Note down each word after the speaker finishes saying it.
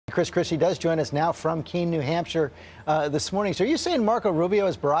Christie does join us now from Keene, New Hampshire this morning. So are you saying Marco Rubio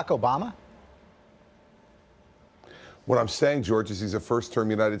is Barack Obama? What I'm saying, George, is he's a first-term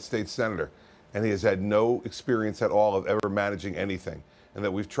United States senator, and he has had no experience at all of ever managing anything, and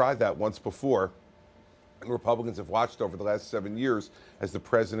that we've tried that once before, and Republicans have watched over the last 7 years as the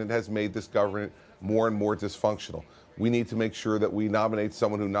president has made this government more and more dysfunctional. We need to make sure that we nominate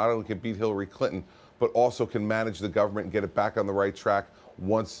someone who not only can beat Hillary Clinton, but also can manage the government and get it back on the right track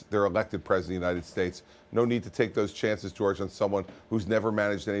once they're elected president of the United States. No need to take those chances, George, on someone who's never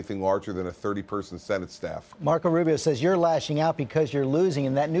managed anything larger than a 30-person Senate staff. Marco Rubio says you're lashing out because you're losing,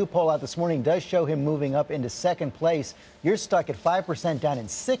 and that new poll out this morning does show him moving up into second place. You're stuck at 5% down in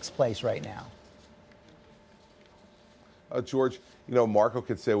sixth place right now. George, you know, Marco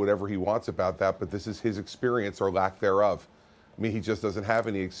could say whatever he wants about that, but this is his experience or lack thereof. I mean, he just doesn't have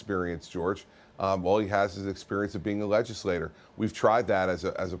any experience, George. All he has is experience of being a legislator. We've tried that as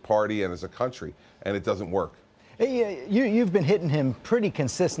a party and as a country, and it doesn't work. You've been hitting him pretty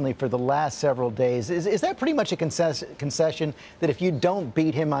consistently for the last several days. Is that pretty much a concession that if you don't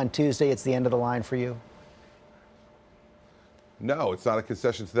beat him on Tuesday, it's the end of the line for you? No, it's not a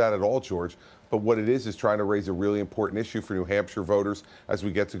concession to that at all, George. But what it is trying to raise a really important issue for New Hampshire voters as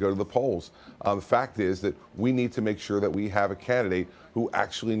we get to go to the polls. The fact is that we need to make sure that we have a candidate who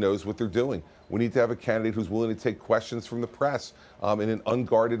actually knows what they're doing. We need to have a candidate who's willing to take questions from the press in an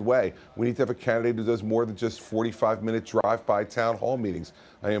unguarded way. We need to have a candidate who does more than just 45-minute drive-by town hall meetings.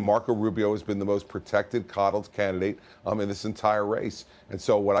 I mean, Marco Rubio has been the most protected, coddled candidate in this entire race. And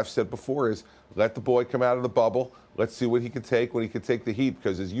so what I've said before is let the boy come out of the bubble. Let's see what he can take when he can take the heat,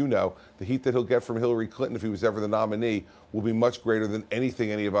 because as you know, the heat that he'll get from Hillary Clinton if he was ever the nominee will be much greater than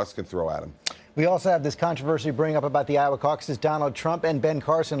anything any of us can throw at him. We also have this controversy to bring up about the Iowa caucuses. Donald Trump and Ben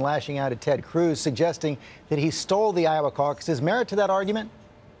Carson lashing out at Ted Cruz, suggesting that he stole the Iowa caucuses. Merit to that argument?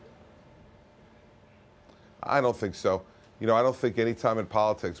 I don't think so. You know, I don't think any time in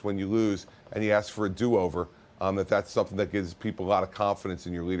politics when you lose and you ask for a do-over, that's something that gives people a lot of confidence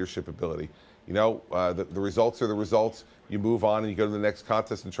in your leadership ability. You know, the results are the results. You move on and you go to the next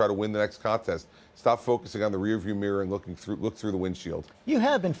contest and try to win the next contest. Stop focusing on the rearview mirror and look through the windshield. You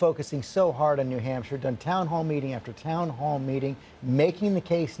have been focusing so hard on New Hampshire, done town hall meeting after town hall meeting, making the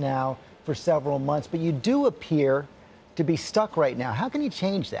case now for several months, but you do appear to be stuck right now. How can you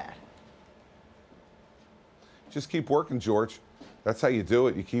change that? Just keep working, George. That's how you do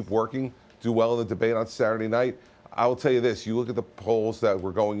it. You keep working, do well in the debate on Saturday night. I will tell you this, you look at the polls that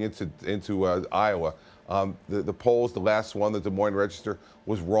were going into Iowa, the polls, the last one, the Des Moines Register,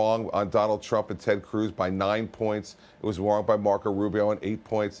 was wrong on Donald Trump and Ted Cruz by 9 points. It was wrong by Marco Rubio on 8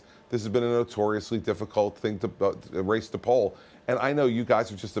 points. This has been a notoriously difficult thing to race to poll. And I know you guys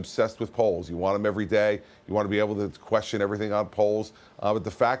are just obsessed with polls. You want them every day. You want to be able to question everything on polls. But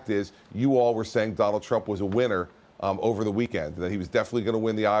the fact is, you all were saying Donald Trump was a winner over the weekend, that he was definitely going to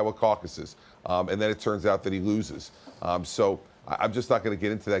win the Iowa caucuses. And then it turns out that he loses. So I'm just not going to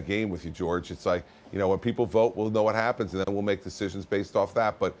get into that game with you, George. It's like, you know, when people vote, we'll know what happens, and then we'll make decisions based off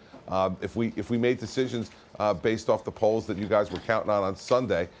that. But if we made decisions based off the polls that you guys were counting on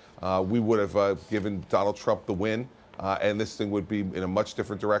Sunday, we would have given Donald Trump the win, and this thing would be in a much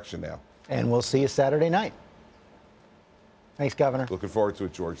different direction now. And we'll see you Saturday night. Thanks, Governor. Looking forward to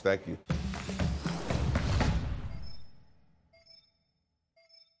it, George. Thank you.